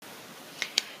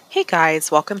Hey guys,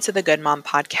 welcome to the Good Mom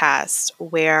Podcast,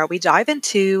 where we dive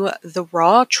into the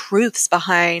raw truths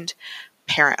behind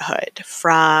parenthood,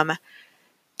 from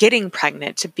getting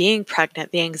pregnant to being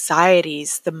pregnant, the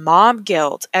anxieties, the mom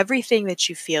guilt, everything that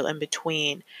you feel in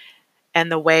between,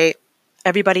 and the way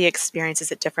everybody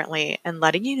experiences it differently, and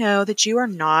letting you know that you are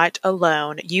not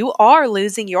alone. You are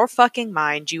losing your fucking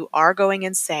mind. You are going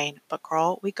insane. But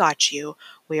girl, we got you.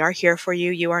 We are here for you.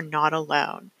 You are not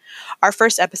alone. Our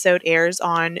first episode airs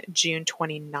on June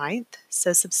 29th,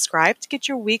 so subscribe to get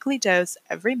your weekly dose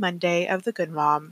every Monday of The Good Mom.